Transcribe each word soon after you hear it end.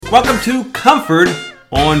Welcome to Comfort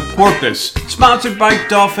on Porpoise, sponsored by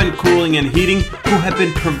Dolphin Cooling and Heating, who have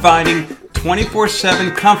been providing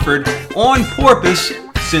 24/7 comfort on Porpoise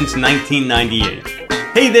since 1998.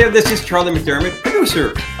 Hey there, this is Charlie McDermott,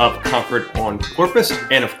 producer of Comfort on Porpoise,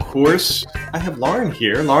 and of course, I have Lauren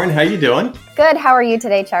here. Lauren, how you doing? Good. How are you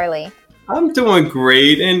today, Charlie? I'm doing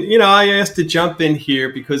great, and I asked to jump in here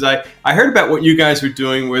because I heard about what you guys were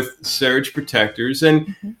doing with surge protectors,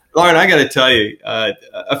 and Lauren, I got to tell you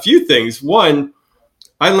a few things. One,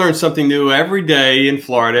 I learned something new every day in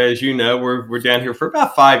Florida. As you know, we're down here for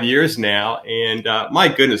about 5 years now, and my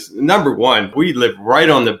goodness, number one, we live right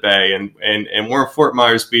on the bay, and we're in Fort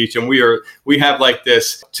Myers Beach, and we have like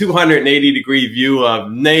this 280-degree view of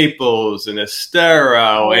Naples and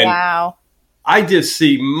Estero, and wow. I just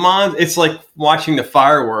see it's like watching the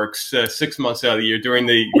fireworks 6 months out of the year during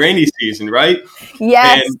the rainy season, right?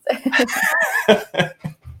 Yes.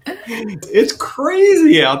 It's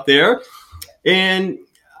crazy out there. And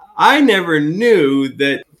I never knew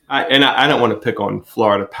that. I don't want to pick on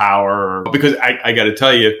Florida Power because I got to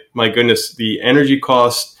tell you, my goodness, the energy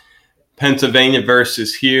cost, Pennsylvania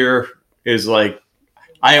versus here is like,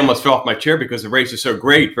 I almost fell off my chair because the rates are so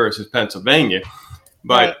great versus Pennsylvania.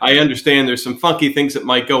 But I understand there's some funky things that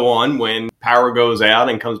might go on when power goes out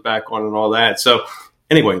and comes back on and all that. So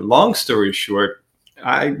anyway, long story short,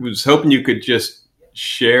 I was hoping you could just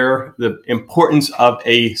share the importance of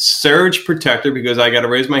a surge protector because I got to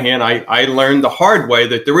raise my hand. I learned the hard way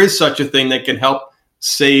that there is such a thing that can help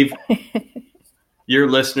save your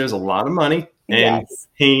listeners a lot of money and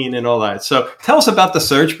pain and all that. So tell us about the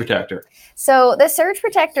surge protector. So the surge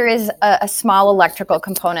protector is a small electrical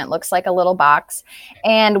component, looks like a little box,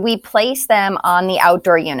 and we place them on the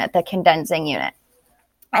outdoor unit, the condensing unit.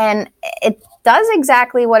 And it does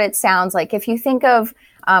exactly what it sounds like. If you think of,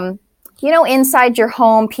 inside your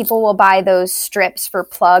home, people will buy those strips for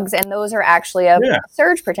plugs, and those are actually a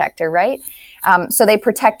surge protector, right? So they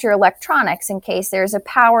protect your electronics in case there's a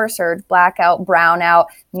power surge, blackout, brownout,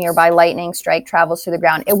 nearby lightning strike travels through the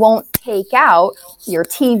ground. It won't take out your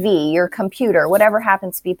TV, your computer, whatever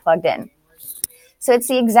happens to be plugged in. So it's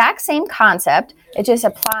the exact same concept. It just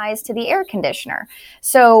applies to the air conditioner.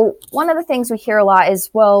 So one of the things we hear a lot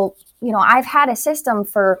is, well, I've had a system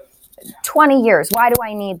for 20 years. Why do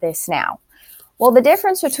I need this now? Well, the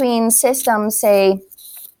difference between systems, say,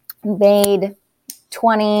 made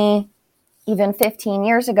 20, even 15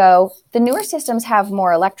 years ago, the newer systems have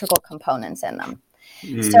more electrical components in them.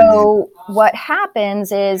 So what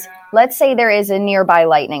happens is, let's say there is a nearby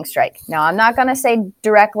lightning strike. Now, I'm not going to say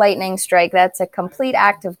direct lightning strike. That's a complete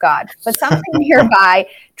act of God. But something nearby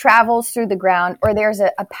travels through the ground, or there's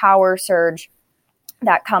a power surge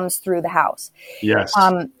that comes through the house. Yes.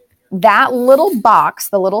 That little box,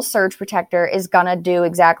 the little surge protector, is going to do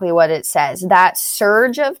exactly what it says. That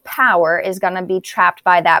surge of power is going to be trapped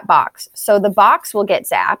by that box. So the box will get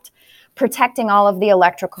zapped, protecting all of the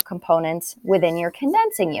electrical components within your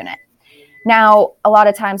condensing unit. Now, a lot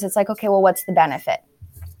of times it's like, okay, well, what's the benefit?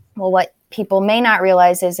 Well, what people may not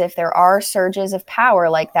realize is if there are surges of power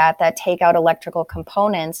like that take out electrical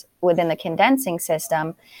components within the condensing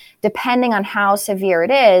system, depending on how severe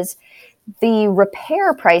it is, the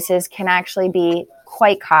repair prices can actually be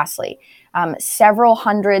quite costly. Several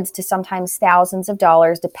hundreds to sometimes thousands of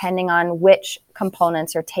dollars, depending on which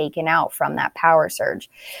components are taken out from that power surge.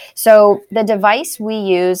 So the device we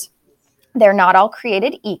use, they're not all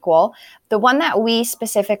created equal. The one that we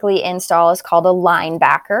specifically install is called a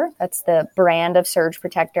Linebacker. That's the brand of surge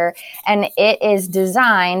protector. And it is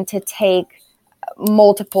designed to take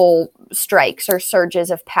multiple strikes or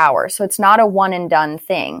surges of power. So it's not a one and done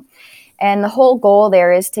thing. And the whole goal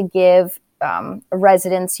there is to give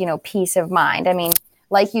residents, peace of mind. I mean,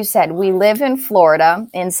 like you said, we live in Florida,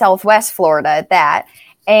 in Southwest Florida at that.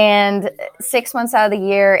 And 6 months out of the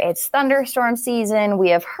year, it's thunderstorm season. We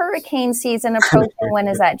have hurricane season approaching. When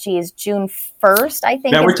is that? June 1st, I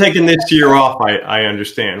think. Now we're taking this year off, I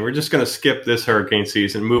understand. We're just going to skip this hurricane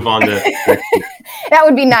season, move on to next year. That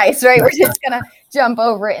would be nice, right? We're just going to jump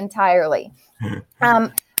over it entirely.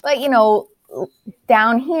 But,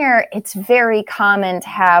 down here, it's very common to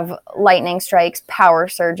have lightning strikes, power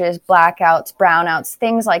surges, blackouts, brownouts,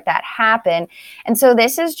 things like that happen. And so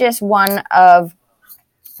this is just one of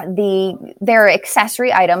their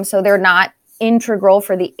accessory items. So they're not integral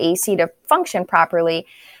for the AC to function properly,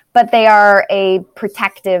 but they are a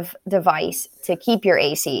protective device to keep your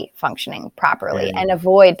AC functioning properly and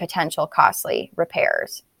avoid potential costly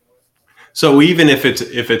repairs. So even if it's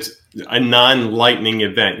a non-lightning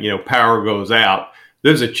event, power goes out,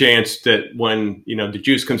 there's a chance that when, the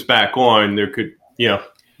juice comes back on, there could be a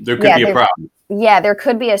problem. Yeah, there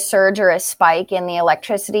could be a surge or a spike in the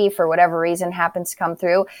electricity for whatever reason happens to come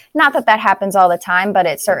through. Not that that happens all the time, but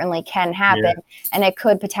it certainly can happen. Yeah. And it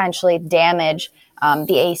could potentially damage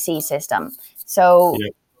the AC system. So,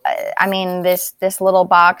 I mean, this little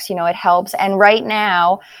box, you know, it helps. And right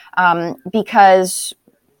now, because,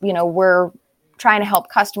 you know, we're trying to help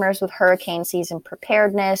customers with hurricane season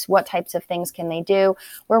preparedness, what types of things can they do?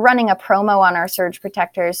 We're running a promo on our surge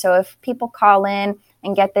protectors. So if people call in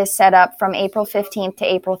and get this set up from April 15th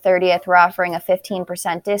to April 30th, we're offering a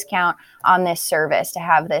 15% discount on this service to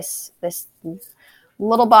have this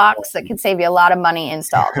little box that could save you a lot of money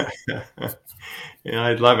installed. Yeah,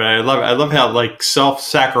 I love it. I love how like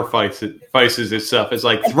self-sacrifices itself. It's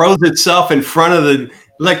like throws itself in front of the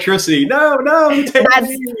electricity. No,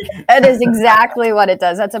 that is exactly what it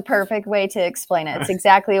does. That's a perfect way to explain it. It's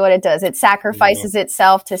exactly what it does. It sacrifices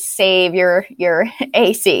itself to save your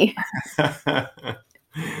AC. Oh,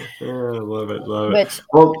 I love it. Which,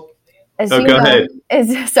 well, go ahead.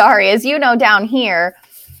 As you know, down here,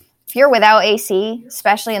 if you're without AC,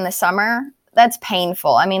 especially in the summer, that's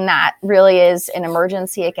painful. I mean, that really is an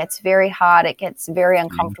emergency. It gets very hot. It gets very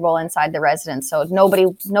uncomfortable inside the residence. So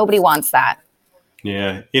nobody wants that.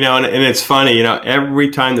 Yeah. You know, and it's funny, you know, every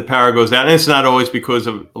time the power goes out, and it's not always because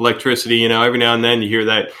of electricity, you know, every now and then you hear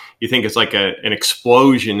that, you think it's like an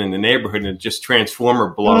explosion in the neighborhood and just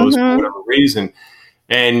transformer blows for whatever reason.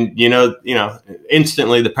 And, you know,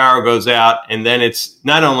 instantly the power goes out, and then it's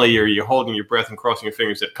not only you're holding your breath and crossing your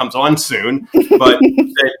fingers that it comes on soon, but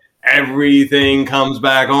that everything comes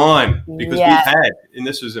back on because we've had, and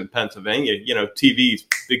this was in Pennsylvania, you know, TVs,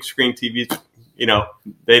 big screen TVs, you know,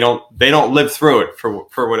 they don't live through it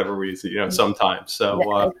for whatever reason, you know, sometimes.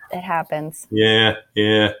 So it happens. Yeah.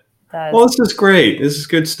 Well, this is great. This is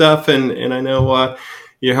good stuff. And I know,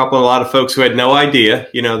 you're helping a lot of folks who had no idea,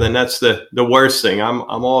 you know, then that's the worst thing. I'm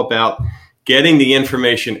all about getting the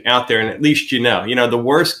information out there, and at least, you know, the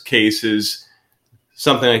worst case is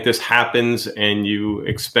something like this happens and you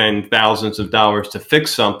expend thousands of dollars to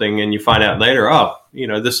fix something and you find out later, oh, you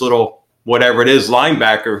know, this little, whatever it is,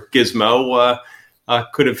 linebacker gizmo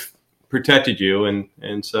could have protected you.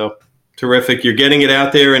 And so terrific. You're getting it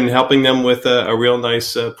out there and helping them with a real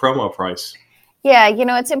nice promo price. Yeah, you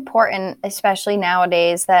know, it's important, especially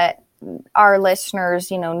nowadays, that our listeners,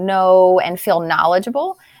 you know and feel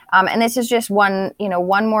knowledgeable. And this is just one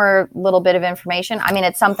more little bit of information. I mean,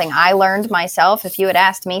 it's something I learned myself. If you had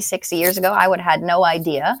asked me 6 years ago, I would have had no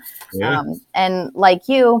idea. Yeah. And like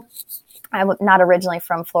you, I'm not originally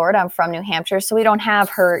from Florida. I'm from New Hampshire. So we don't have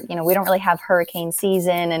we don't really have hurricane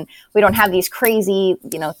season, and we don't have these crazy,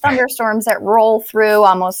 thunderstorms that roll through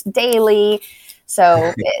almost daily.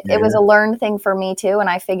 So it was a learned thing for me too. And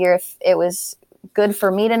I figure if it was good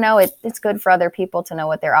for me to know, it's good for other people to know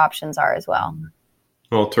what their options are as well.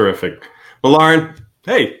 Well, terrific. Well, Lauren,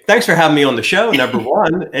 hey, thanks for having me on the show, number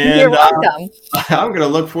one. And you're welcome. I'm going to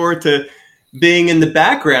look forward to being in the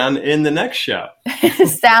background in the next show.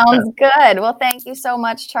 Sounds good. Well, thank you so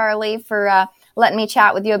much, Charlie, for letting me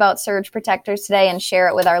chat with you about surge protectors today and share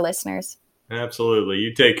it with our listeners. Absolutely.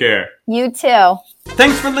 You take care. You too.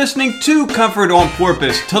 Thanks for listening to Comfort on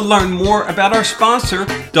Porpoise. To learn more about our sponsor,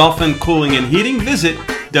 Dolphin Cooling and Heating, visit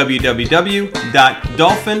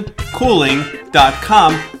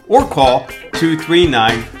www.dolphincooling.com or call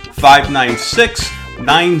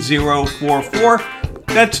 239-596-9044.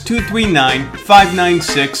 That's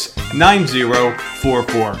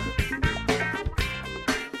 239-596-9044.